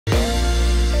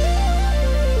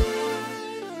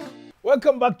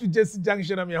Welcome back to Jessy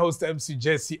Junction. I'm your host, MC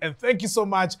Jessy, and thank you so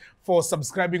much for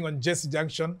subscribing on Jessy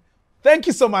Junction. Thank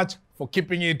you so much for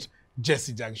keeping it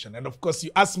Jessy Junction. And of course,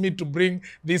 you asked me to bring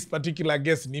this particular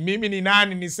guest. Ni mimi ni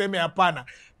nani niseme hapana.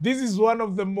 This is one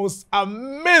of the most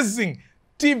amazing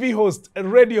TV hosts,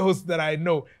 radio hosts that I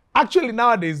know. Actually,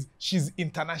 nowadays, she's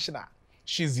international.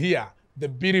 She's here, the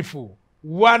beautiful,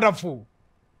 wonderful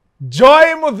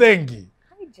Joy Muthengi.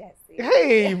 Hi, Jessy.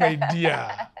 Hey, my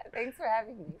dear. Thanks for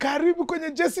having me. Karibu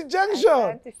kwenye Jessy Junction.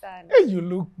 Asante sana. Hey, you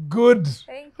look good.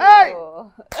 Thank Hey.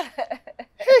 you.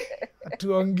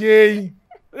 Tuongei.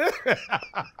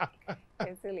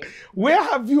 It's silly. Where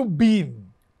have you been?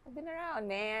 I've been around,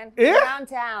 man. Yeah? Around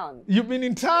town. You've been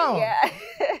in town. Yeah.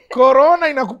 Corona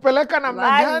inakupeleka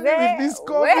namna gani with this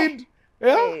Where? COVID?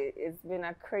 Yeah? Hey, it's been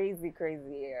a crazy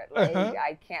year. Like,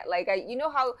 I can't, like, you know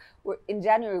how in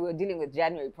January we're dealing with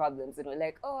January problems and we're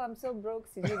like, oh, I'm so broke.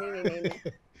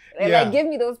 Yeah. Like, give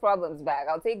me those problems back.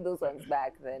 I'll take those ones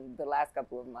back. Then the last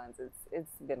couple of months, it's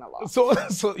been a lot.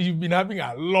 So you've been having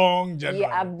a long January.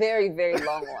 Yeah, a very, very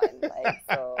long one. Like,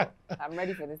 so I'm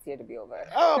ready for this year to be over.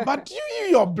 Oh, but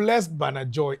you're blessed, Bana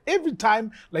Joy. Every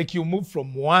time, like, you move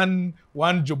from one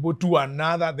job to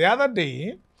another. The other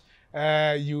day,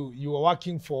 you were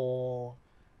working for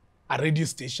a radio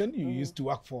station. You used to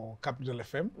work for Capital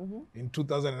FM in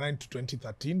 2009 to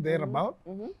 2013, thereabout.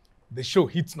 The show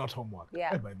Hits Not Homework.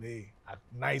 Yeah. By the way, a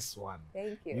nice one.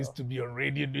 Thank you. Used to be on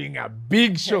radio doing a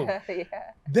big show. Yeah.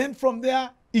 Then from there,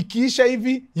 ikiisha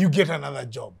hivi, you get another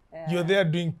job. Yeah. You're there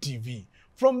doing TV.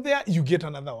 From there, you get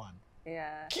another one.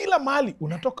 Yeah. Kila mahali,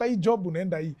 unatoka hii job,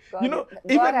 unaenda hii. God, You know, God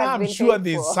even now has I'm been sure faithful.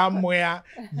 there's somewhere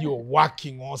you're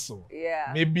working also.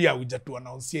 Yeah. Maybe I will just to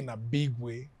announce in a big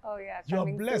way. Oh, yeah. You're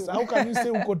coming blessed. soon. How can you say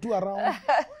uko tu around?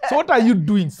 So what are you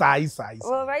doing, sai?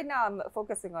 Well, right now I'm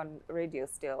focusing on radio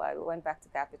still. I went back to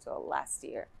Capital last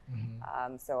year.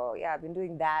 So, yeah, I've been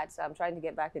doing that. I'm trying to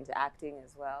get back into acting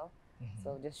as well.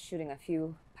 So just shooting a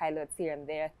few pilots here and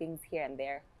there, things here and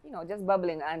there. You know, just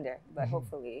bubbling under. But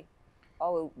hopefully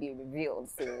all will be revealed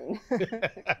soon.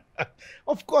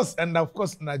 Of course, and of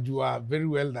course, Najua very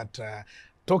well that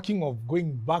talking of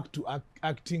going back to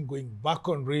acting, going back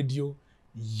on radio,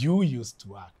 you used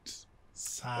to act.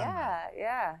 Sana.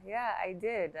 Yeah, I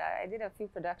did. I did a few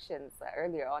productions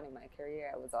earlier on in my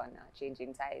career. I was on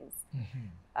Changing Times.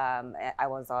 I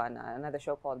was on another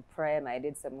show called Prem. I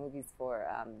did some movies for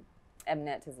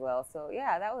Mnet as well. So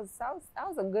yeah, that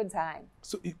was a good time.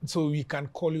 So we can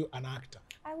call you an actor.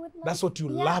 I would love, That's what you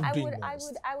love doing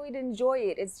most. I would enjoy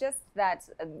it. It's just that,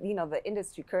 you know, the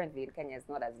industry currently in Kenya is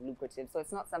not as lucrative. So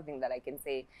it's not something that I can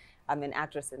say, I'm an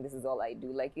actress and this is all I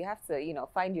do. Like, you have to, you know,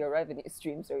 find your revenue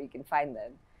streams so you can find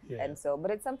them. Yeah. And so,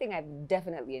 but it's something I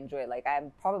definitely enjoy. Like,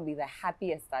 I'm probably the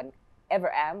happiest I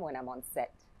ever am when I'm on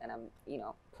set and I'm, you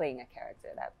know, playing a character.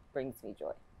 That brings me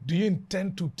joy. Do you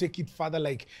intend to take it further?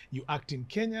 Like, you act in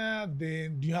Kenya,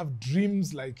 then do you have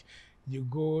dreams like you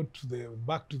go to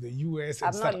back to the US and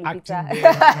I'm start not acting Lupita.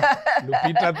 there?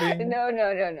 Lupita thing?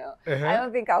 No. I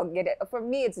don't think I'll get it. For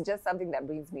me, it's just something that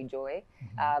brings me joy.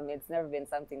 It's never been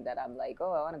something that I'm like,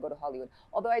 oh, I want to go to Hollywood.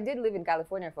 Although I did live in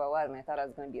California for a while and I thought I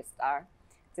was going to be a star.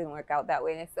 It didn't work out that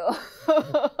way, so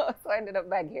I ended up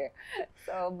back here.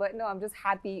 So, but no, I'm just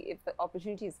happy if the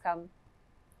opportunities come.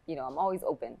 You know, I'm always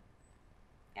open.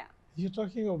 Yeah. You're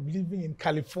talking of living in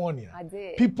California. I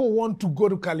did. People want to go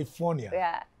to California.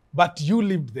 Yeah. But you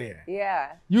lived there.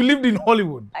 Yeah. You lived in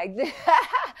Hollywood. I did.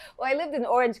 Well, I lived in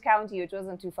Orange County, which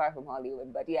wasn't too far from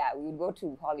Hollywood. But yeah, we would go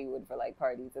to Hollywood for like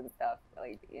parties and stuff.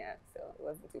 Like, yeah, so it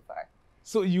wasn't too far.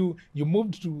 So you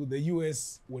moved to the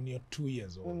US when you're 2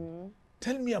 years old.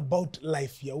 Tell me about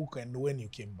life Yauka and when you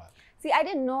came back. See, I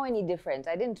didn't know any different.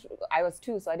 I was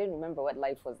 2, so I didn't remember what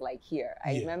life was like here.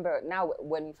 I remember now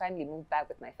when we finally moved back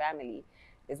with my family,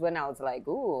 is when I was like,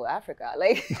 ooh, Africa,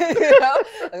 like, you know,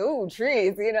 ooh,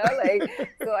 trees, you know, like,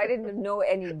 so I didn't know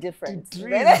any difference.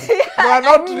 Trees.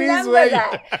 Not trees where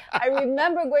that. I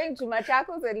remember going to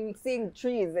Machakos and seeing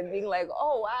trees and being like,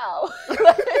 oh, wow,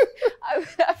 I'm in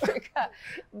Africa.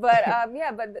 But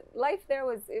yeah, but life there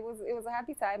was a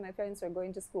happy time. My parents were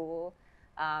going to school.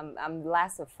 I'm the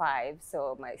last of 5,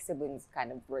 so my siblings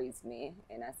kind of raised me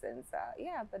in essence.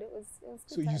 Yeah, but it was good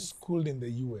So times. you schooled in the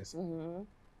US.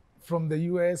 From the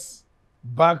US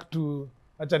back to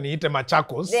acha niite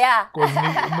Machakos. Yeah. Because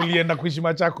mulienda kuishi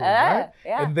Machakos, right?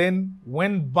 Yeah. And then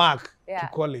went back Yeah. to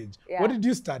college. Yeah. What did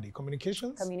you study?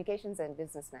 Communications? Communications and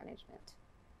business management.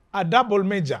 A double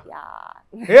major.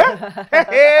 Yeah. Yeah?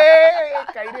 Hey,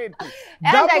 Kaireti.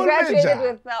 And Double I graduated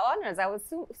major. with honors. I was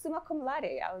summa cum laude.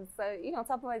 I was, you know,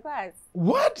 top of my class.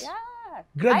 What? Yeah.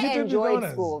 Graduated I with enjoyed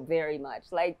honors? school very much.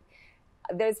 Like,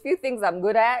 there's few things I'm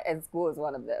good at, and school is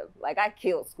one of them. Like, I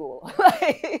kill school.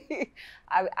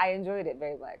 I enjoyed it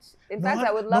very much. In fact,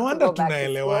 I would love to go back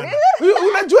to school.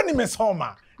 Unajua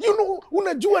nimesoma. You know,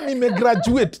 unajua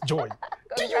nimegraduate, Joy.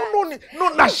 Do you know? No,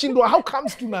 nashindwa. How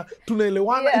comes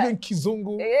tunaelewana even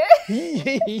kizungu?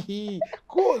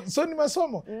 Cool. So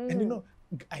nimesomo. And you know,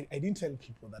 I didn't tell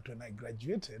people that when I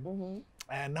graduated,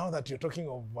 and now that you're talking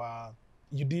of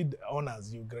you did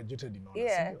honors, you graduated in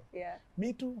honors. Yeah.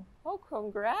 Me too. Oh,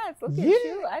 congrats. Look at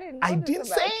you. I didn't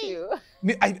say you.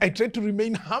 I tried to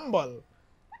remain humble.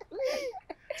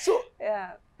 So,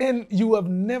 yeah. And you have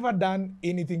never done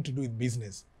anything to do with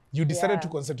business. You decided to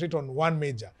concentrate on one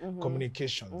major,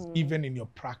 communications, even in your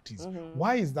practice.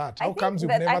 Why is that? How comes you've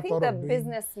never thought of doing I think the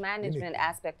business management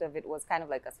aspect of it was kind of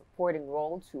like a supporting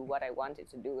role to what I wanted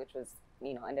to do, which was,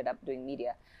 you know, ended up doing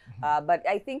media. But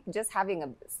I think just having a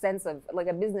sense of, like,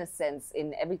 a business sense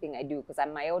in everything I do, because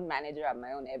I'm my own manager, I'm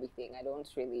my own everything. I don't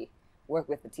really work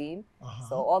with the team.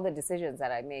 So all the decisions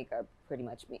that I make are pretty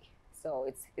much me. So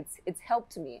it's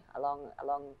helped me along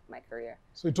my career.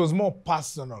 So it was more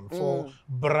personal for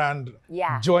brand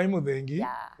Joy Muthengi,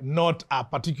 not a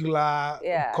particular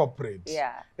corporate.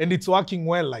 And it's working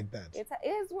well like that. It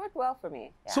has worked well for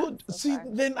me. So see,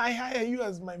 then I hire you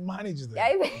as my manager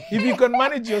then. If you can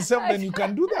manage yourself, then you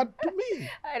can do that to me.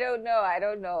 I don't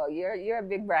know. You're a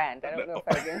big brand. I don't know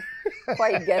if I can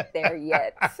quite get there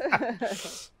yet.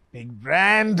 Big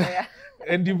brand.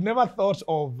 And you've never thought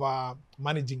of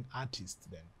managing artists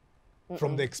then?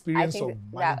 From the experience of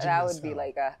managing that would be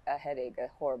like a headache, a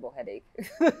horrible headache.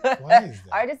 Why is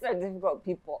that? Artists are difficult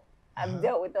people. I've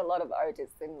dealt with a lot of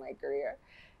artists in my career.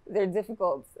 They're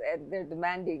difficult and they're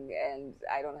demanding, and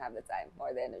I don't have the time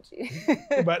or the energy.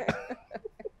 But,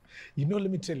 you know, let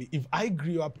me tell you, if I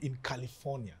grew up in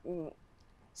California,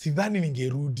 sidhani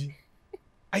ningerudi.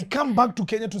 I come back to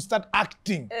Kenya to start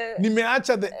acting.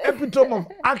 Nimeacha the epitome of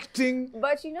acting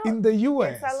in the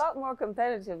US. It's a lot more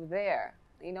competitive there.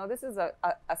 You know, this is a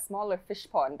smaller fish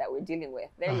pond that we're dealing with.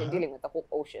 There you're dealing with a whole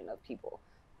ocean of people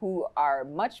who are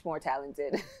much more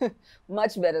talented,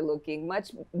 much better looking,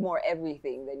 much more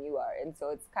everything than you are. And so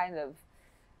it's kind of,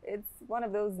 it's one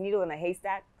of those needle in a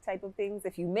haystack type of things.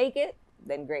 If you make it,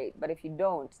 then great. But if you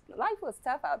don't, life was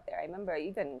tough out there. I remember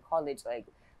even in college, like,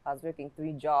 I was working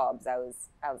 3 jobs. I was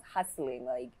hustling.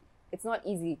 Like, it's not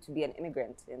easy to be an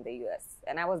immigrant in the U.S.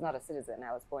 And I was not a citizen.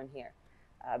 I was born here.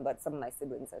 But some of my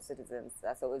siblings are citizens.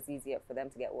 So it was easier for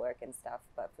them to get work and stuff.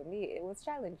 But for me, it was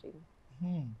challenging.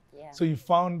 Yeah. So you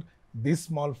found this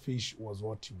small fish was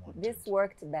what you wanted. This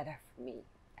worked better for me.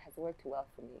 It has worked well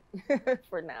for me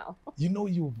for now. You know,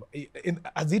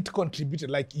 has it contributed,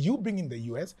 like you being in the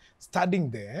U.S., studying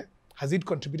there, has it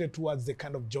contributed towards the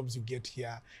kind of jobs you get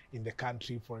here in the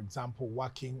country? For example,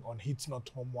 working on Hits Not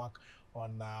Homework,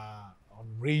 on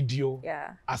radio,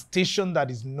 a station that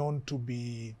is known to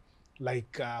be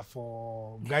like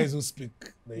for guys who speak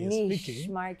the niche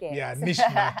market. Yeah, niche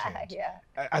market.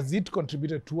 Has it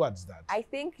contributed towards that? I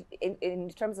think in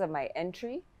terms of my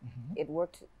entry, it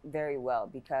worked very well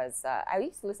because I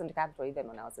used to listen to Capital even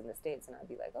when I was in the States, and I'd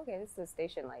be like, okay, this is a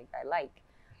station like I like.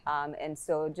 And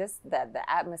so just the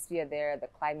atmosphere there, the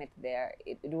climate there,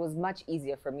 it was much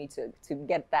easier for me to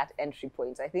get that entry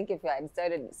point. I think if I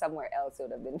started somewhere else, it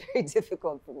would have been very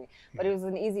difficult for me. But it was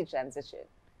an easy transition.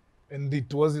 And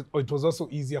it was also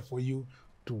easier for you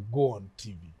to go on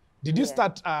TV. Did you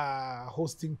start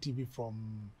hosting TV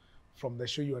from the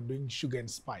show you were doing, Sugar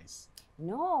and Spice?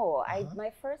 No,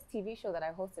 my first TV show that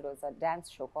I hosted was a dance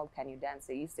show called Can You Dance?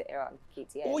 It used to air on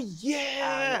KTN. Oh,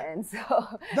 yeah. And so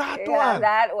that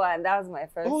one. That was my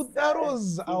first. Oh, that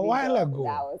was TV a while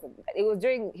ago. It was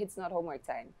during Hits Not Homework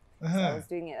time. So I was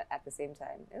doing it at the same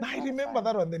time. I remember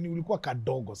that one. Then you ulikuwa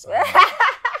kadogo sana.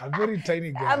 A very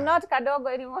tiny girl. I'm not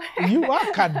kadogo anymore. You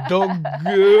are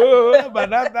kadogo,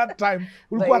 but at that time,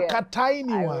 ulikuwa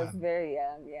katiny one. I was very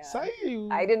young,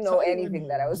 yeah. I didn't know anything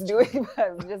that I was doing, but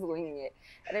I was just winging it.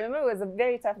 And I remember it was a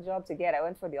very tough job to get. I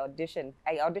went for the audition.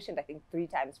 I auditioned, I think, 3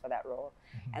 times for that role.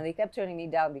 And they kept turning me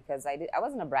down because I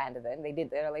wasn't a brand then.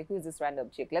 They're like, who's this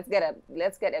random chick? Let's get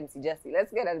MC Jessy.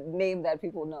 Let's get a name that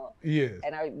people know. Yes.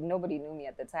 And nobody knew me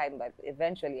at the time, but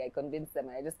eventually I convinced them,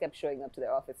 and I just kept showing up to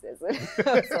their offices.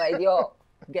 So yo,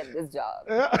 get this job.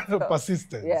 So,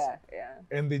 persistence. Yeah.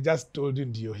 And they just told you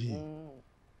you're here.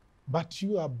 But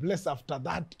you are blessed after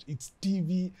that. It's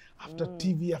TV after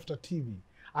TV after TV.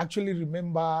 I actually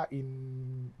remember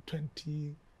in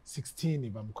 2016,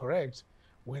 if I'm correct,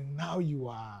 when now you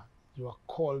are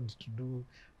called to do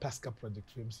Tusker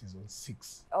Project Fame Season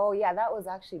 6. Oh yeah, that was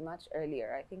actually much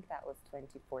earlier. I think that was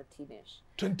 2014-ish.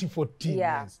 2014,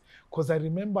 yes. Because I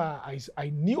remember I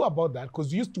knew about that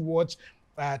because we used to watch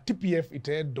TPF, it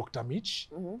had Dr. Mitch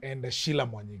and Sheila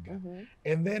Mwanyiga.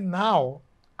 And then now,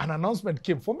 an announcement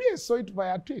came. For me, I saw it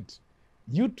via tweet.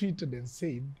 You tweeted and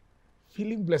said,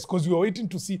 feeling blessed, because we were waiting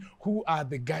to see who are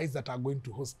the guys that are going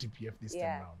to host TPF this time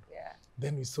around. Yeah.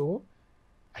 Then I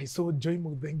saw Joy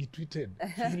Muthengi tweeted,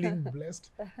 feeling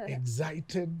blessed,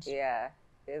 excited. Yeah,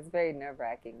 it was very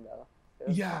nerve-wracking though.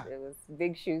 It was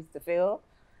big shoes to fill.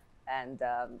 And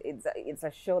it's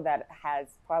a show that has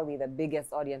probably the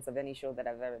biggest audience of any show that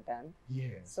I've ever done.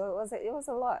 Yes. So it was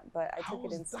a lot, but I took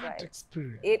it in stride. How was that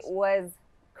experience? It was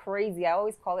crazy. I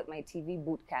always call it my TV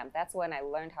boot camp. That's when I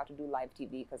learned how to do live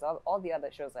TV, because all the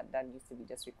other shows I've done used to be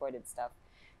just recorded stuff,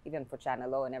 even for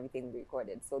Channel O and everything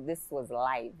recorded. So this was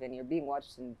live, and you're being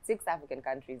watched in 6 African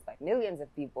countries by millions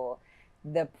of people.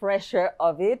 The pressure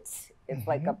of it's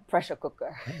like a pressure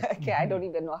cooker. Okay, I don't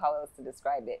even know how else to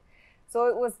describe it. So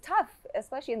it was tough,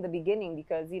 especially in the beginning,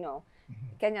 because, you know,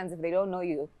 Kenyans, if they don't know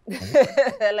you,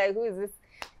 they're like, who is this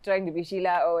trying to be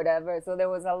Sheila or whatever? So there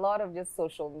was a lot of just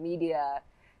social media,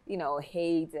 you know,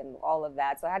 hate and all of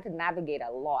that. So I had to navigate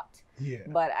a lot. Yeah.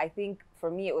 But I think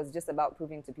for me, it was just about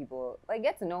proving to people, like,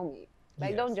 get to know me.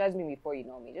 Like, don't judge me before you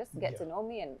know me. Just get to know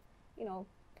me and, you know,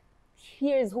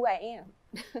 here's who I am.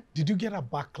 Did you get a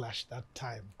backlash that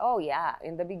time? Oh, yeah.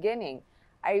 In the beginning.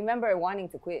 I remember wanting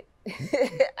to quit.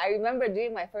 I remember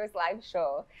doing my first live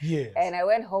show. Yes. And I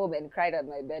went home and cried on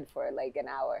my bed for like an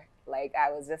hour. Like,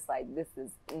 I was just like, this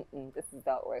is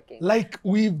not working. Like,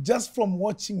 we've just from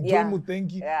watching Joy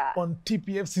Muthengi on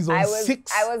TPF season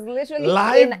 6. I was literally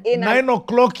live in 9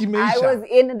 o'clock Imesha. I was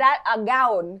in a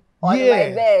gown on my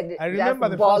bed, I remember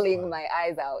just bawling my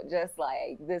eyes out, just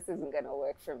like, this isn't gonna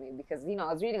work for me. Because, you know,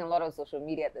 I was reading a lot of social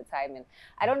media at the time, and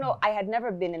I don't know, I had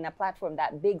never been in a platform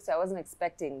that big, so I wasn't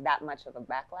expecting that much of a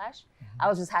backlash. I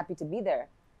was just happy to be there.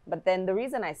 But then the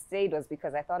reason I stayed was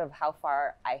because I thought of how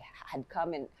far I had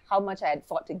come and how much I had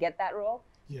fought to get that role.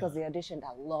 Because they auditioned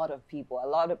a lot of people, a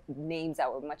lot of names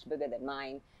that were much bigger than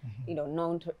mine, you know,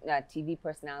 known TV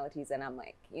personalities. And I'm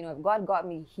like, you know, if God got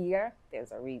me here,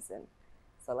 there's a reason.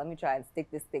 So let me try and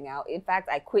stick this thing out. In fact,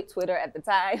 I quit Twitter at the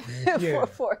time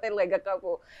for like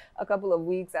a couple of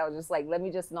weeks. I was just like, let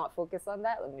me just not focus on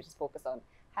that. Let me just focus on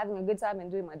having a good time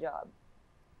and doing my job.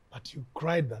 But you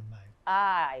cried that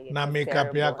night. Na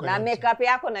makeup yako. Na makeup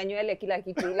yako na nywele kila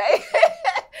kitu. Like,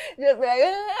 just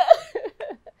like.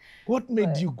 What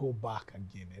made you go back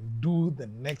again and do the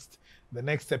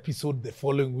next episode the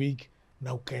following week?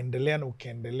 Na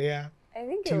ukaendelea. I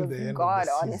think it was God,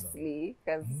 honestly,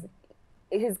 because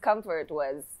His comfort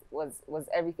was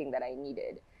everything that I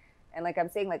needed. And like I'm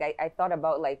saying, like I thought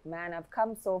about, like, man, I've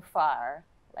come so far.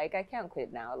 Like, I can't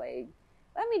quit now. Like,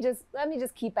 let me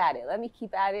just keep at it. Let me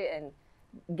keep at it and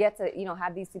get to, you know,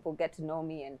 have these people get to know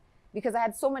me. And because I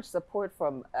had so much support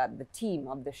from the team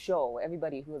of the show,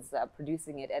 everybody who was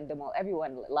producing it, Endemol,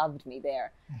 everyone loved me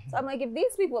there. So I'm like, if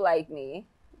these people like me,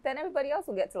 then everybody else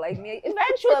will get to like me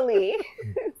eventually.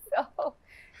 So,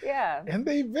 yeah. And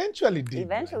they eventually did.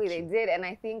 Eventually they did. And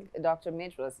I think Dr.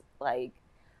 Mitch was like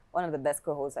one of the best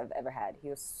co-hosts I've ever had. He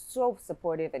was so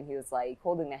supportive, and he was like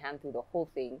holding my hand through the whole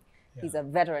thing. Yeah. He's a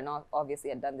veteran, obviously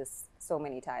had done this so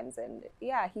many times. And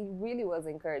yeah, he really was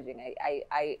encouraging.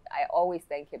 I always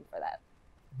thank him for that.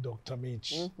 Dr.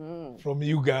 Mitch from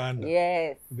Uganda.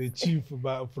 Yes. The chief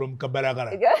from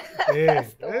Kabaragara.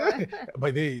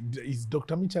 By the way, is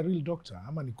Dr. Mitch a real doctor?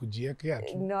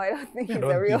 No, I don't think he's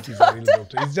a real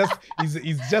doctor.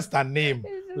 It's just a name,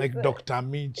 like Dr.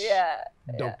 Mitch. Yeah.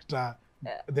 Doctor.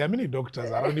 Yeah. There are many doctors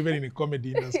around, even in the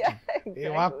comedy industry.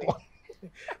 Exactly.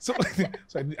 So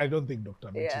I don't think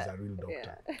Dr. Mitch is a real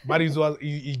doctor. But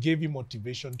he gave you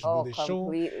motivation to do the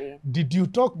completely. Show. Did you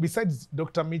talk, besides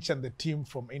Dr. Mitch and the team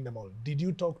from Endemol, did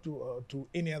you talk to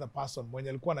any other person mwenye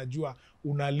alikuwa anajua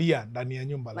unalia ndani ya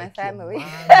nyumba? My like family. Your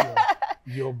mom,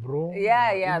 your bro?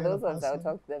 Yeah, those ones I would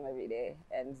talk to them every day.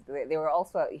 And they were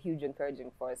also a huge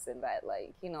encouraging force in that,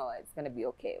 like, you know, it's going to be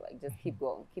okay. Like, just keep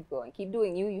going, keep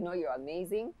doing you. You know you're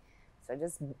amazing. So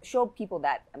just show people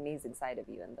that amazing side of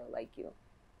you, and they'll like you.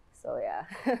 So yeah,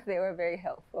 they were very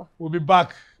helpful. We'll be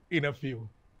back in a few.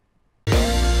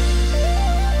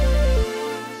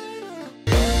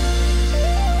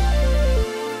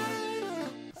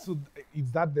 So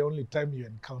is that the only time you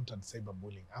encountered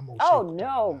cyberbullying? Oh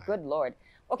no, good Lord.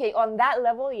 Okay, on that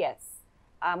level, yes.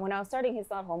 When I was starting It's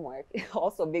Not Homework,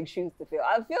 also big shoes to fill.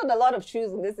 I've filled a lot of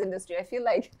shoes in this industry. I feel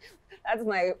like that's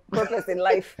my purpose in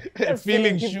life.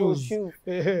 Filling shoes.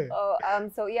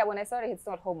 So yeah, when I started It's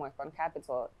Not Homework on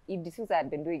Capitol, Eve D'Souza had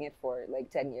been doing it for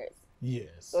like 10 years. Yes.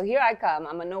 So here I come,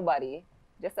 I'm a nobody,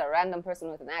 just a random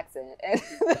person with an accent. And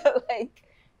like,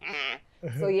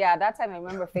 So yeah, that time I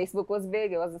remember Facebook was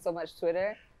big. It wasn't so much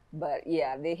Twitter. But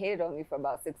yeah, they hated on me for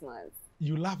about 6 months.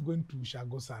 You love going to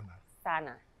Shago Sana.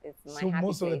 Sana. It's my So happy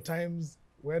most place. of the times,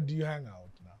 where do you hang out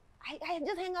now? I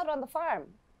just hang out on the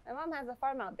farm. My mom has a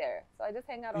farm out there, so I just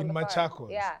hang out on the Machakos.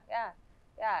 farm.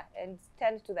 Yeah, and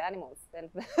tend to the animals and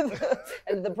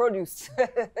and the produce.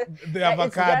 The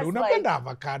avocado. Unapenda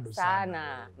avocado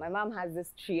sana. My mom has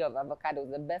this tree of avocados,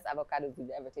 the best avocados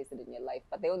you've ever tasted in your life,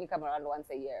 but they only come around once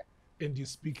a year. And you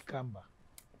speak Kamba?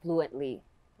 Fluently.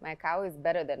 My cow is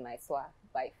better than my swa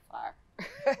by far.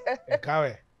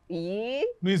 Kawe? Ye?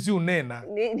 Nisi unena?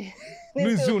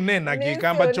 Nisi unena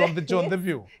kikamba chonde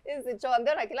view? Nisi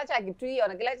chonde na kila cha kitui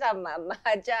ona kila cha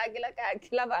macha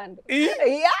kila bandu.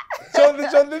 Yeah.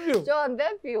 Chonde view? Chonde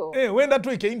view. Wenda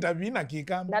tu ike interview na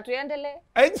kikamba. Na tuendele.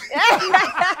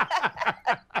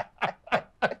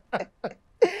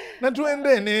 Na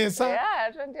tuende nesa.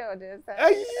 Yeah, tuende nesa.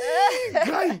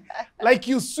 Guy, like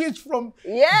you switch from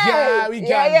yeah, we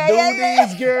can do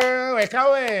this, girl.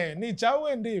 Ekawe, ni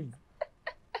chawe ndiv.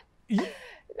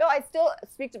 No, I still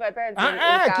speak to my parents.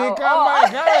 I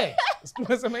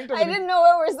didn't know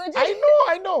where we're switching.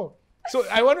 I know. So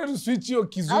I wanted to switch your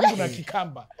Kizungu na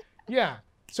Kikamba. Yeah.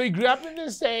 So you grew up in the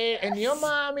state, and your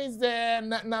mom is there,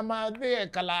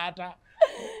 Namade Kalata.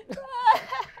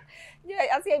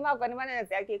 Yeah, I see my mom and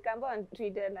say Kikamba and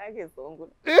treat her like Kizungu.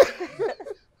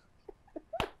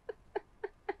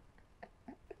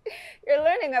 You're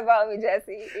learning about me,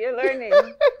 Jessy. You're learning.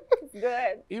 It's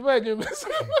good. Imagine.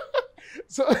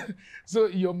 So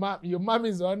your mom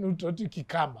is the one who taught you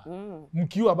Kikamba.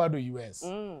 Mkiwa bado US.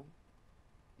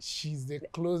 She's the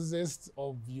closest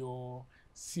of your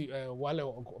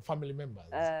wale family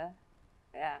members.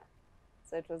 Yeah.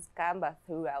 So it was Kamba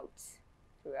throughout.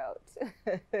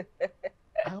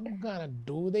 I'm gonna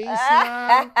do this,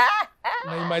 man.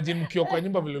 Na imagine mkiwa kwa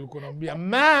nyumba vile ulikuwa unamwambia,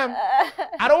 "Mom,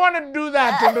 I don't want to do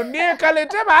that." Ndo nie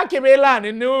kalete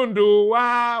bakebelani nundu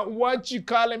what you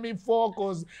calling me for,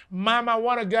 cause mom, I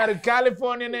want to go to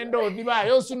California nendo diba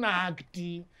yosu na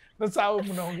akti. That's how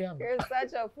mnaongea. You're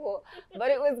such a fool. But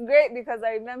it was great because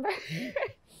I remember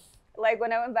like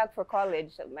when I went back for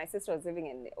college, my sister was living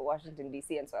in Washington,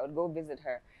 D.C., and so I would go visit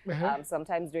her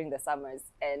sometimes during the summers.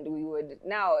 And we would,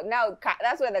 now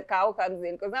that's where the cow comes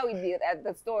in, because now we'd be at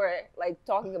the store, like,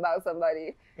 talking about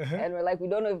somebody. And we're like, we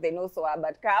don't know if they know Soa,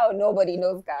 but cow, nobody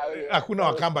knows cow. Hakuna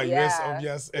Wakamba, yes,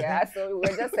 obvious. Yeah, so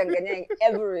we're just senganyang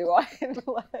everyone.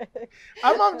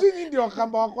 I'm doing the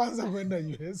Wakamba wa kwanza kwenda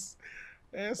US.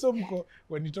 So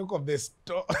when you talk of the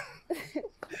store,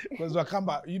 because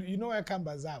Wakamba, you know where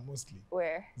Kambas are mostly?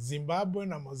 Where? Zimbabwe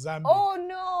na Mozambique. Oh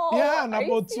no! Yeah, na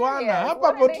Botswana.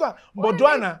 Hapa Botswana.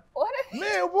 Botswana.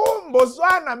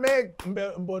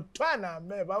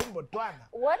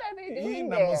 What are they doing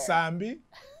na there?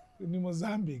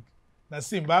 Mozambique. Na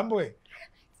Zimbabwe.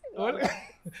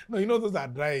 No, you know those are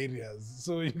dry areas,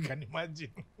 so you can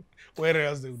imagine where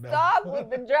else they would have. Stop with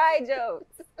the dry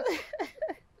jokes.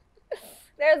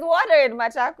 There's water in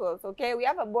Machakos, okay? We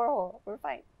have a borehole. We're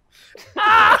fine.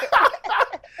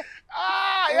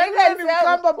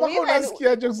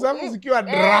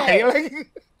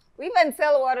 We even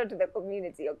sell water to the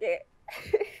community, okay?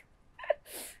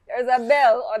 There's a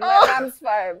bell on my mom's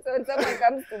farm. So when someone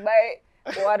comes to buy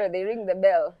water, they ring the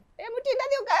bell.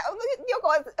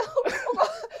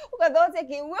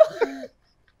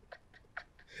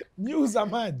 Nyuza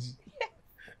maji.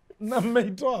 Na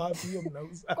mmeitoa wapi hiyo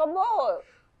mnauza? Kwa bowl.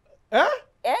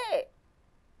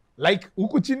 Like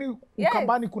huku chini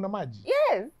Ukambani kuna maji?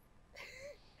 Yes.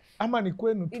 Ama ni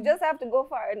kwenu tu? You just have to go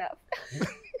far enough.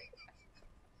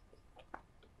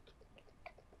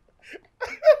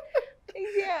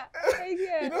 Yeah.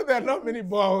 You know there are not many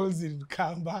boreholes in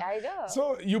Kamba. I know.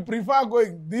 So you prefer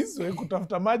going this way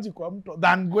kutafuta maji kwa mto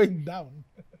than going down.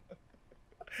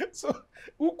 So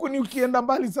huku ni ukienda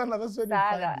mbali sana, that's when you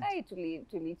find it.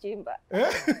 Tulichimba.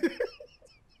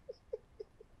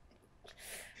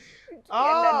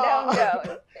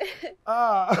 Down.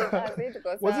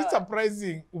 Was it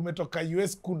surprising umetoka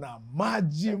US kuna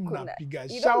maji mnapiga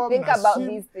you shower, don't think about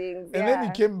these things, and then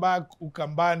you came back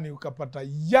Ukambani ukapata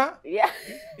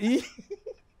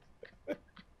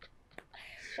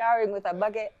showering with a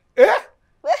bucket.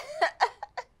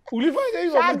 Ulifanya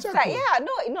hivyo Machakos? Yeah,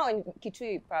 no, in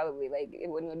Kitui probably, like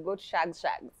when we go to Shags.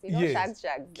 You know, yes.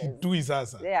 Shags. Kitui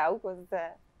sasa. Yeah, huko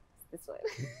this one.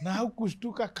 Na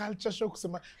hukushtuka culture shock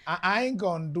kusema I ain't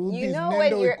gonna do this.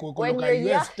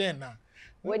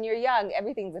 When you're young,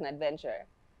 everything's an adventure.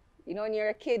 You know, when you're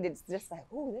a kid, it's just like,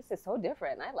 oh, this is so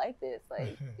different. I like this.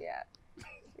 Like, yeah.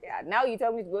 Now you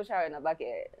tell me to go shower in a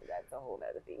bucket. That's a whole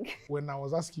other thing. When I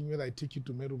was asking whether I take you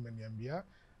to Meru Meniambia,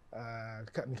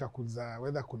 nikakuuliza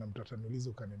whether kuna mtu ataniuliza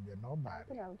ukaniambia nobody.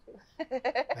 Hakuna mtu.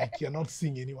 Like you're not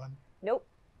seeing anyone? Nope.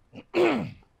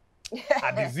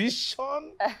 A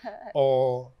decision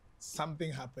or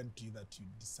something happened to you that you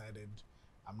decided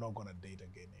I'm not going to date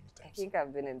again anytime I think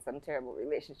I've been in some terrible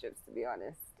relationships, to be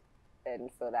honest.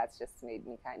 And so that's just made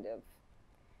me kind of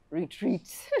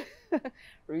retreat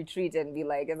and be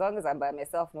like, as long as I'm by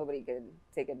myself, nobody can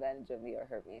take advantage of me or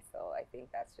hurt me. So I think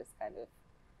that's just kind of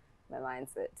my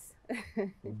mindset.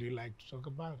 Would you like to talk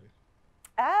about it?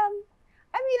 I mean,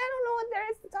 I don't know what there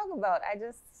is to talk about. I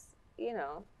just, you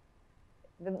know,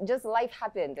 just life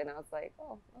happened and I was like,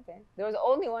 oh, okay. There was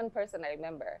only one person I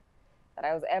remember that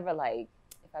I was ever like,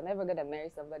 if I'm ever gonna marry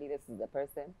somebody, this is the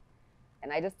person.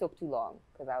 And I just took too long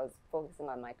because I was focusing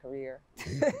on my career.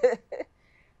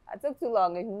 I took too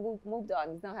long and moved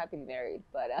on. He's not happily married.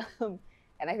 But,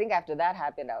 and I think after that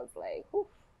happened, I was like, whew,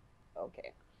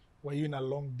 okay. Were you in a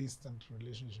long distance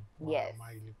relationship? Yes.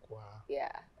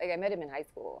 Yeah. Like I met him in high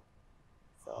school.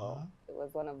 So it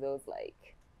was one of those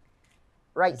like,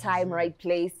 right time, right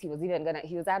place. He was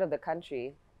out of the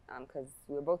country because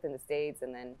we were both in the States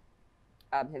and then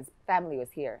his family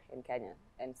was here in Kenya.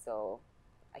 And so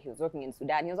he was working in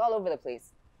Sudan. He was all over the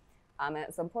place. And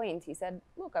at some point he said,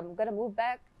 look, I'm going to move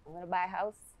back. I'm going to buy a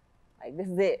house. Like, this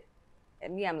is it.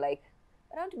 And me, I'm like,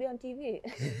 I don't want to be on TV.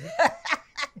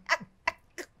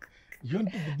 You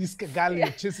want to be this girl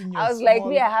chasing your I was like,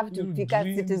 me, I have to become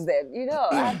a citizen. You know,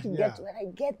 I have to get, when I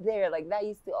get there, like that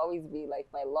used to always be like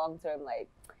my long-term, like,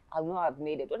 I'll know I've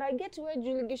made it. When I get to where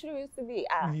Julie Gishuru used to be,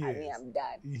 I mean, I'm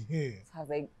done. Yes. So I was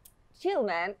like, chill,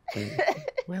 man.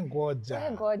 When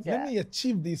Gorja. Let me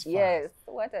achieve this fast. Yes.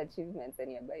 What achievements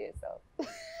and you're by yourself.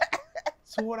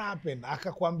 So what happened?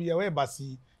 Akakwambia we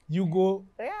basi, you go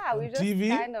on we just TV,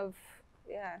 kind of,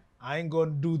 I ain't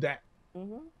gonna do that.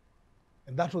 Mm-hmm.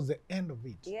 And that was the end of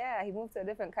it. Yeah, he moved to a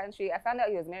different country. I found out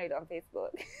he was married on Facebook.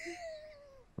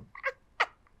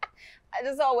 I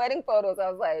just saw wedding photos.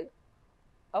 I was like,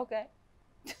 okay.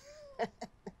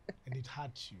 And it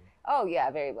hurt you. Oh, yeah,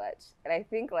 very much. And I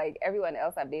think like everyone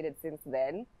else I've dated since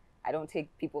then, I don't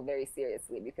take people very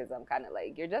seriously because I'm kind of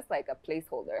like, you're just like a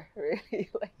placeholder, really.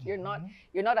 Like you're not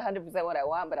 100% what I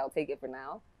want, but I'll take it for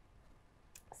now.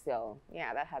 So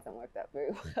yeah, that hasn't worked out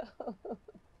very well.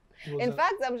 In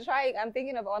fact, I'm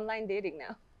thinking of online dating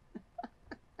now.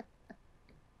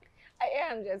 I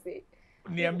am, Jessy.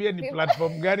 Niambie ni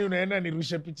platform gani unaenda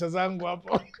nirushe picha zangu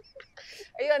hapo. Are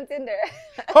you on Tinder?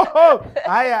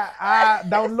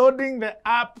 Downloading the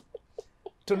app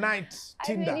tonight.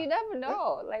 Tinder. I mean, you never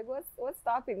know. Like, what's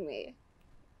stopping me?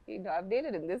 You know, I've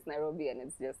dated in this Nairobi and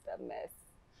it's just a mess.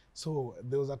 So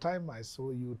there was a time I saw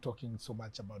you talking so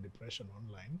much about depression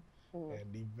online.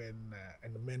 And even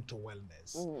and mental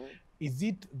wellness. Is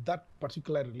it that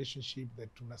particular relationship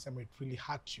that unasema it really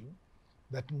hurt you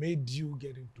that made you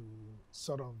get into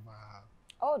sort of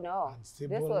oh no,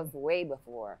 unstable? This was way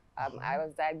before. I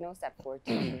was diagnosed at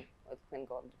 14 with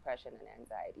clinical depression and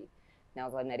anxiety. And I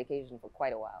was on medication for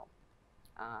quite a while.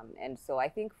 And so I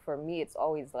think for me, it's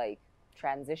always like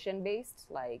transition based,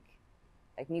 like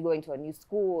me going to a new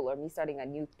school or me starting a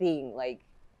new thing, like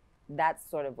that's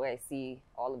sort of where I see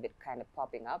all of it kind of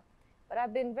popping up. But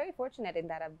I've been very fortunate in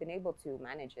that I've been able to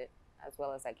manage it as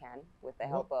well as I can with the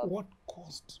help of... What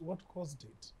caused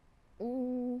it?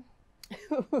 I'm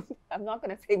not going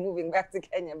to say moving back to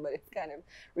Kenya, but it's kind of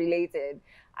related.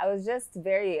 I was just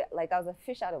very, like I was a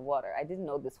fish out of water. I didn't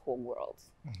know this whole world,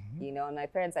 you know, and my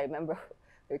parents, I remember,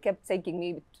 they kept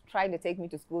trying to take me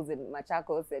to schools in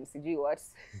Machakos and Sijui what.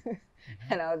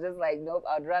 And I was just like, nope,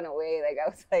 I'd run away. Like I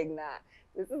was like, nah.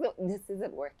 This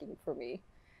isn't working for me.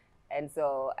 And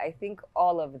so I think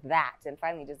all of that and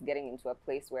finally just getting into a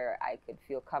place where I could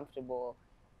feel comfortable,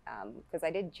 because I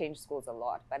did change schools a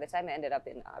lot. By the time I ended up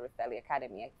in Rifeli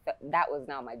Academy, that was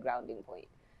now my grounding point.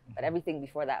 But everything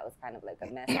before that was kind of like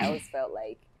a mess. I always felt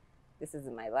like this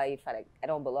isn't my life. I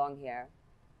don't belong here.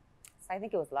 So I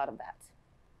think it was a lot of that.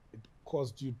 It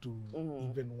caused you to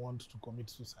even want to commit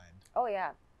suicide. Oh,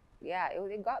 yeah. Yeah,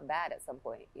 it got bad at some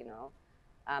point, you know.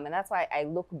 And that's why I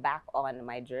look back on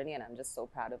my journey and I'm just so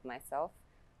proud of myself.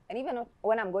 And even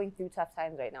when I'm going through tough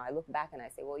times right now, I look back and I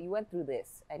say, well, you went through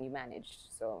this and you managed.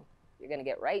 So you're going to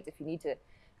get right. If you need to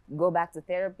go back to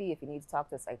therapy, if you need to talk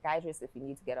to a psychiatrist, if you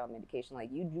need to get on medication, like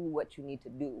you do what you need to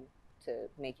do to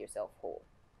make yourself whole.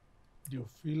 Do you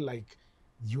feel like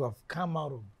you have come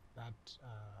out of that?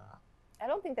 I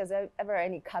don't think there's ever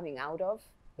any coming out of.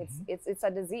 It's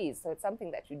a disease. So it's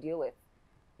something that you deal with,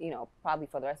 you know, probably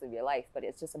for the rest of your life, but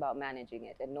it's just about managing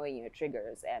it and knowing your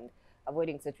triggers and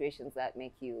avoiding situations that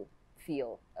make you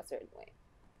feel a certain way.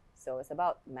 So it's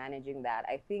about managing that.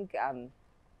 I think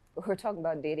we're talking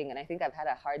about dating, and I think I've had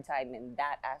a hard time in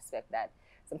that aspect, that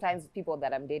sometimes people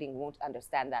that I'm dating won't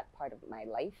understand that part of my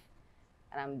life.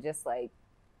 And I'm just like,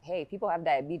 hey, people have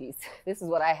diabetes. This is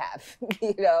what I have,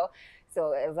 you know?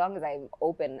 So as long as I'm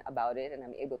open about it and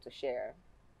I'm able to share,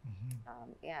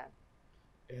 yeah.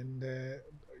 And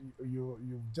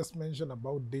you've just mentioned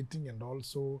about dating, and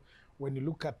also when you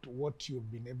look at what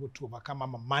you've been able to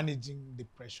overcome, managing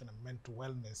depression and mental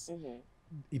wellness,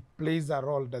 it plays a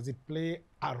role. Does it play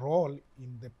a role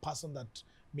in the person that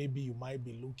maybe you might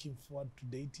be looking forward to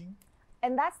dating?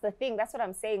 And that's the thing. That's what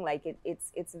I'm saying. Like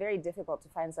it's very difficult to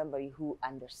find somebody who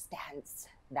understands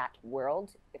that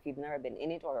world if you've never been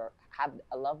in it or have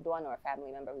a loved one or a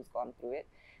family member who's gone through it.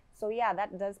 So yeah,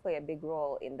 that does play a big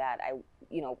role in that.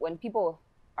 When people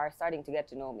are starting to get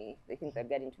to know me, they think they're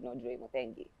getting to know Joy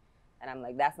Muthengi, and I'm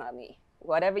like, that's not me.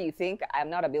 Whatever you think, I'm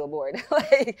not a billboard.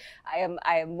 Like I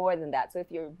am more than that. So if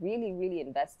you're really, really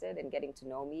invested in getting to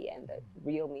know me and the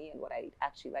real me and what I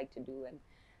actually like to do and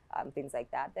things like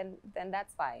that, then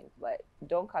that's fine. But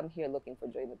don't come here looking for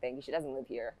Joy Muthengi. She doesn't live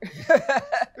here.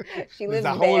 She lives there. There's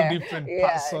a whole different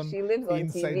person she lives on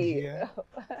inside TV. here.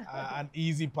 An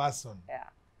easy person. Yeah.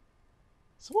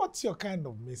 So what's your kind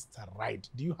of Mr. Right?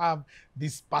 Do you have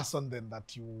this person then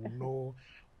that you know,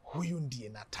 huyu ndiye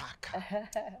nataka,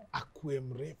 akue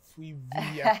mrefu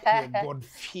hivi, akue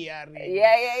God-fearing,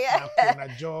 akue na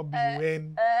job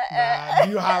UN, do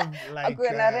you have like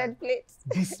akue na red plate?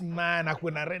 This man,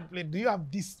 akue na red plate, do you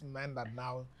have this man that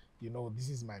now, you know, this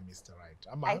is my Mr. Right?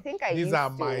 I think I these used are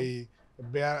to. my,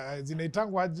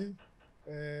 zinaitangwaji,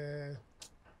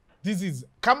 this is,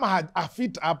 kama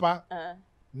afit hapa,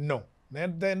 no.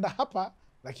 Then the hapa,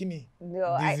 lakini.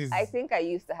 No, I think I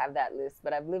used to have that list,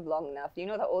 but I've lived long enough. You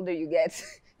know, the older you get,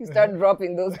 you start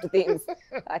dropping those things. You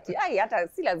know,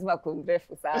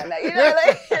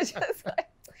 like, it's just like,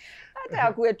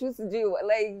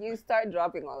 you start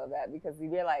dropping all of that because you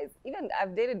realize, even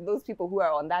I've dated those people who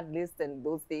are on that list and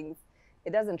those things,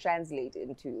 it doesn't translate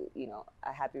into, you know,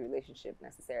 a happy relationship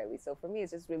necessarily. So for me,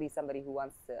 it's just really somebody who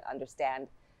wants to understand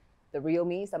the real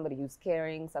me, somebody who's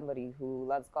caring, somebody who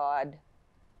loves God,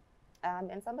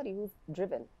 and somebody who's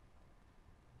driven.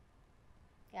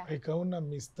 Yeah. Ikauna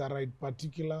Mr. Right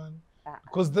particular one?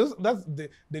 Because that's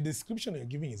the description you're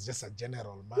giving is just a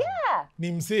general man. Yeah.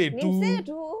 Nimse tu. Nimse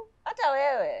tu. Hata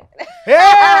wewe. Hey!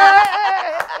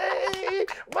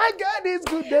 My God is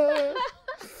good.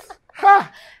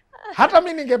 Ha! Hata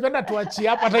mimi ningependa tuachie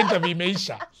hapa hata interview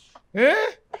imeisha.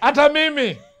 Hata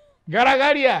mimi.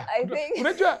 Garagaria. I think.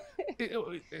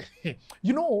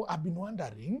 You know, I've been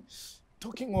wondering,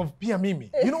 talking of pia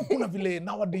mimi, you know, kuna vile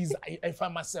nowadays I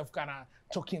find myself kind of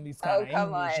talking this kind of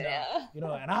English now. You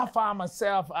know, and I find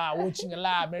myself watching a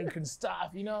lot of American stuff,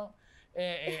 you know.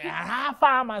 And I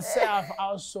find myself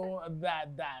also that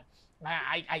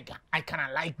I kind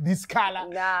of like this color.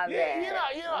 Nah, man.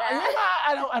 You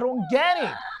know, I don't get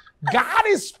it. God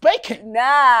is speaking.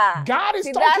 Nah. God is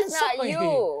See, talking that's not something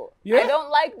you. Here. Yeah? I don't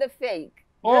like the fake.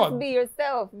 Oh. Just be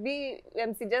yourself. Be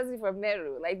MC Jessy from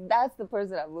Meru. Like, that's the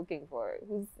person I'm looking for,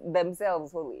 who's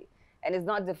themselves fully. And it's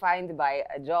not defined by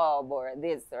a job or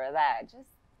this or that. Just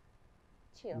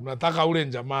chill. Unataka ule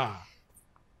njamaa.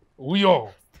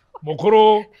 Uyo.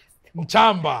 Mokoro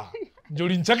mchamba.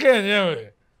 Njoli nchake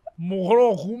yenyewe.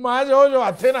 Mokoro kumaje ojo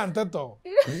atena nteto.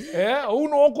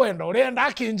 Uno kwenda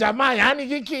ulienda kinjamaa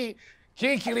yani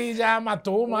kikilija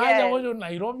to maja ojo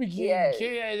Nairobi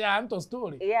ya anto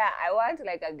story. Yeah, I want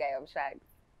like a guy of shags.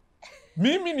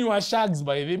 Mimi ni wa shags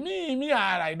by the way.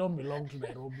 I don't belong to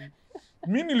Nairobi.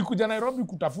 Mimi nilikuja Nairobi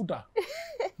kutafuta.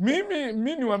 Mimi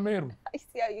ni wa Meru. I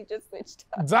see how you just switched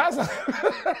up. Sasa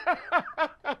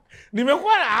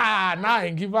nimekuwa na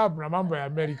give up na mambo ya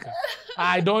America.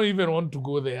 I don't even want to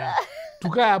go there.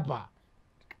 Tuka hapa.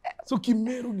 So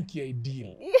Kimeru ni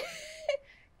ki-ideal.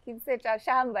 Kimsecha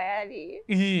shamba yani.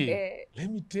 Let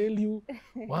me tell you.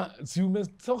 Si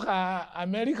umetoka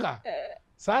America.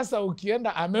 Sasa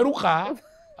ukienda America,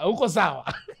 uko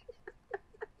sawa.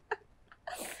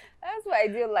 That's my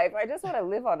ideal life. I just want to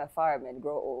live on a farm and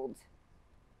grow old.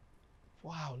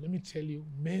 Wow, let me tell you,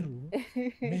 Meru,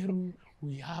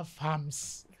 we have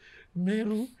farms.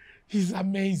 Meru is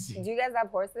amazing. Do you guys have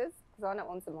horses? Because I want to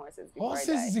own some horses before I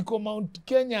die. Horses ziko Mount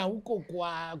Kenya huko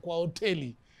kwa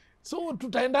hoteli. So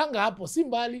tutaendanga hapo si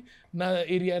mbali na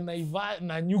area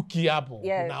na Nyuki hapo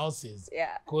kuna horses.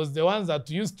 Yeah. Because the ones that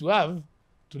used to have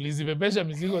tulizibebesha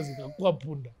mizigo zikakuwa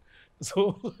punda.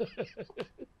 So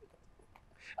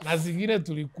na zingine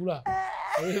tulikula.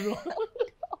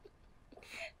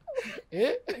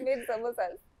 Need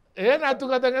samosas. Na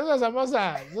tukatengeneza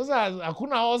samosa. Sasa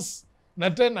hakuna horse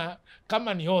na tena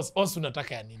kama ni horse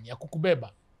unataka ya nini? Ya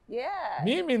kukubeba. Yeah.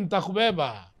 Mimi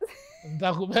nitakubeba.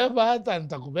 Nitakubeba hata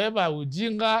nitakubeba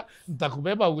ujinga,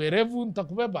 nitakubeba werevu,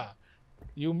 nitakubeba.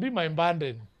 You'll be my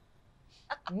burden.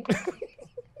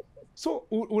 So,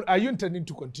 are you intending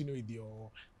to continue with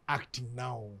your acting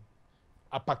now?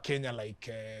 Upper Kenya, like,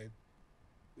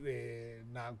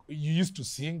 you used to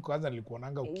sing, kwanza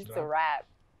nilikuonanga ukirap. I used to rap.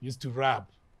 You used to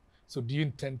rap. So, do you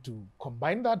intend to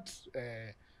combine that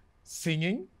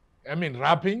singing? I mean,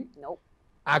 rapping? Nope.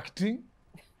 Acting?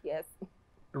 Yes.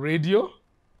 Radio?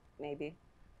 Maybe.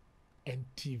 And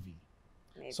TV.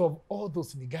 Maybe. So, of all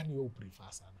those, ni gani wewe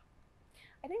prefer sana?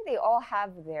 I think they all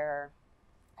have their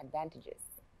advantages,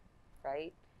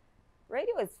 right?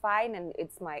 Radio is fine, and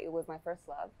it was my first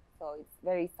love, so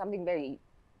it's something very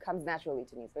comes naturally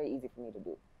to me. It's very easy for me to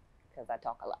do because I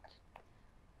talk a lot.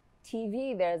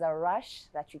 TV, there's a rush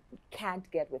that you can't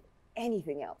get with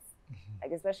anything else,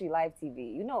 like especially live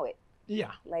TV. You know it.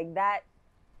 Yeah. Like that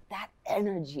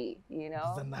energy, you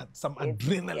know. Some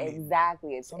adrenaline.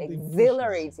 Exactly. It's something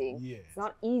exhilarating. Yes. It's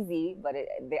not easy, but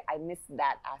I miss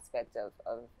that aspect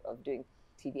of doing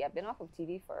TV. I've been off of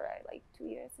TV for like 2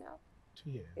 years now.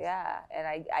 2 years. Yeah, and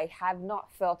I have not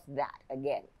felt that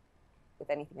again with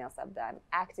anything else I've done.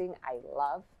 Acting, I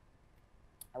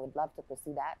would love to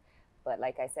pursue that, but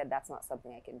like I said, that's not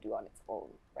something I can do on its own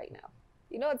right now.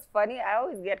 You know, it's funny, I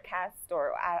always get cast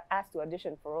or asked to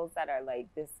audition for roles that are like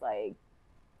this, like,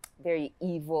 very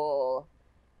evil,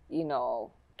 you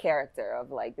know, character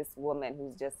of like this woman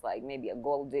who's just like maybe a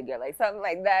gold digger, like something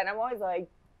like that. And I'm always like,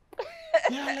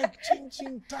 yeah, like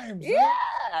changing times. Yeah.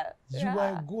 You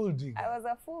were a gold digger. I was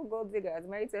a full gold digger. I was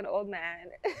married to an old man.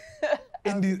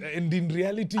 And in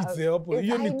reality, it's the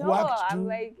opposite. I know. I'm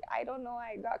like, I don't know.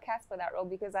 I got cast for that role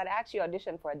because I'd actually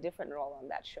auditioned for a different role on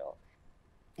that show.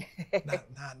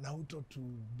 na utoto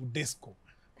Budesco,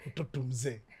 utoto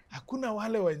mzee. Hakuna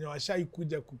wale wenye washai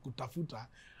kuja kukutafuta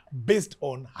based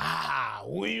on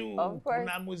huyu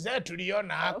kuna mzee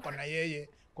tuliona hako na yeye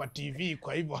kwa TV,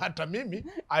 kwa hivyo hata mimi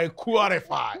I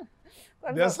qualify.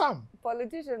 There's some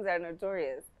politicians are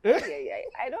notorious. Yeah.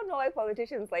 I don't know why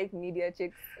politicians like media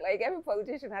chicks. Like every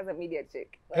politician has a media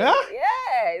chick. Like,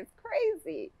 yeah, it's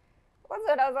crazy. Once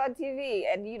when I was on TV,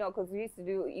 and you know, because we used to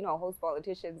do, you know, host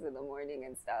politicians in the morning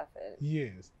and stuff. And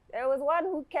yes. There was one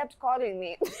who kept calling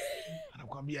me. I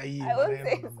won't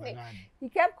say his name. He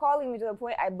kept calling me to the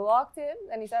point I blocked him,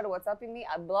 and he started WhatsApping me.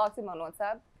 I blocked him on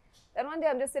WhatsApp. Then one day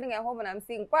I'm just sitting at home and I'm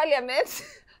seeing Parliament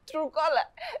through color.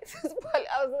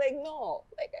 I was like, no,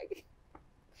 like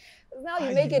now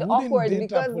you make it awkward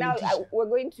because now we're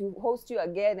going to host you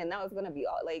again, and now it's going to be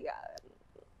all like,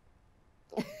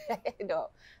 no,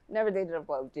 never dated a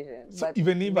politician. So but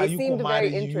even if you seemed very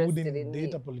you interested wouldn't in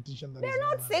date me. A politician that They're is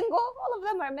not single. All of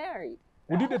them are married.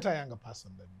 Would you date a younger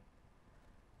person then?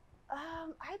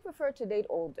 I prefer to date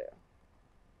older.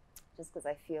 Just because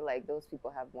I feel like those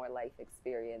people have more life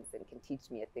experience and can teach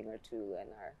me a thing or two and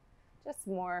are just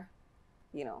more,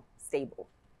 you know, stable.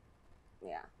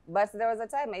 Yeah. But there was a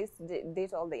time I used to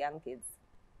date all the young kids.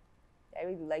 I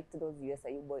really liked those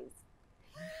USIU boys.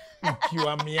 You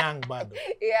are young, bado.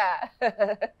 Yeah.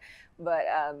 But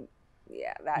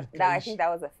yeah, that I think that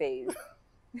was a phase.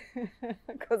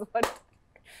 Because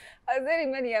I was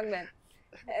dating many young men.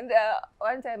 And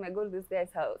one time I go to this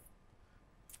guy's house,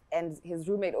 and his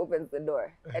roommate opens the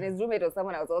door. And his roommate was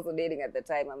someone I was also dating at the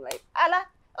time. I'm like, ala,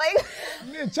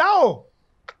 like, ciao.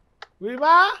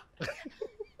 Viva.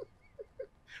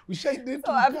 So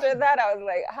after that, I was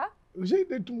like, huh?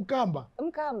 Mkamba.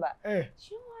 Mkamba. You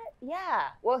know what? Yeah.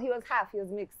 Well, he was half. He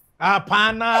was mixed.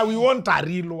 Apana, we want a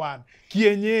real one.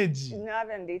 Kienyeji. No, I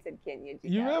haven't dated Kienyeji.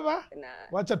 You never? Nah.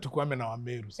 Wacha tukwame na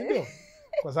Wameru, sindio?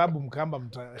 Kwa sababu Mkamba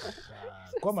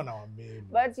kwama na Wameru.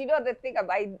 But you know the thing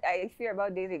I fear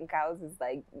about dating cows is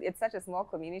like it's such a small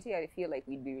community. I feel like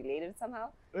we'd be related somehow.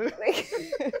 Like,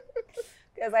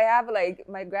 because I have like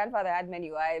my grandfather had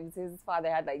many wives. His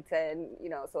father had like 10. You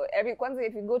know, so if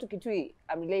you go to Kitui,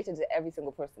 I'm related to every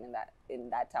single person in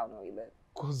that town where we live.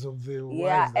 Because of the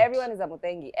wives. Everyone is a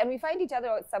Muthengi, and we find each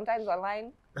other sometimes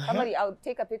online. Somebody, I'll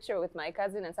take a picture with my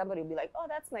cousin, and somebody will be like, "Oh,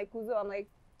 that's my kuzo." I'm like,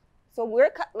 so we're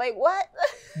like what?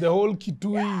 The whole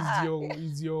Kitui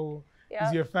is your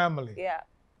family. Yeah.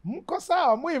 Mko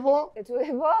sawa mwivo. It's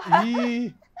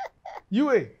hivyo.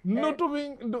 Yue,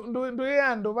 ndo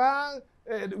yando ba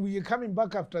we are coming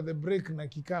back after the break na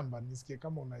Kikamba nisikie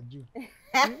kama unajua.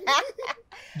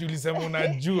 Julisema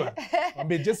unajua.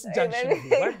 Ambe Jessy Junction will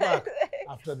be right back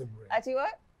after the break. Ati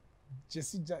what?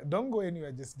 Don't go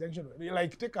anywhere, Jessy Junction.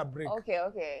 Like take a break.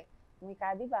 Okay.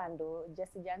 Mikadi bando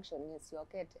Jessy Junction is your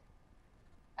kete.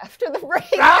 After the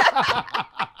break.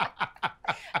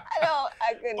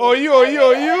 I couldn't. Oh, you.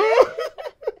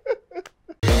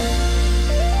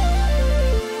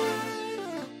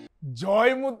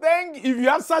 Joy Muthengi, if you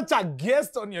have such a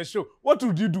guest on your show, what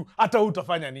would you do? Ata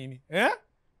utafanya nini? Eh?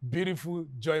 Beautiful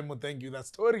Joy Muthengi with a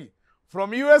story.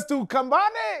 From US to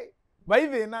Kambane. By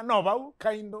then, no,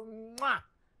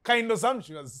 kind of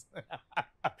sumptuous.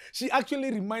 She actually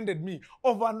reminded me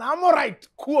of an Amorite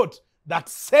quote that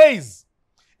says,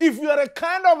 if you are a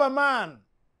kind of a man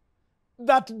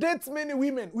that dates many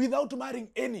women without marrying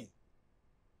any,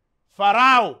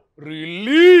 Pharaoh,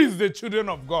 release the children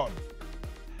of God.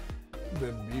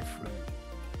 Then be free.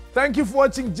 Thank you for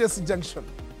watching Jessy Junction.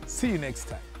 See you next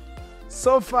time.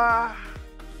 So far,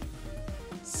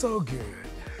 so good.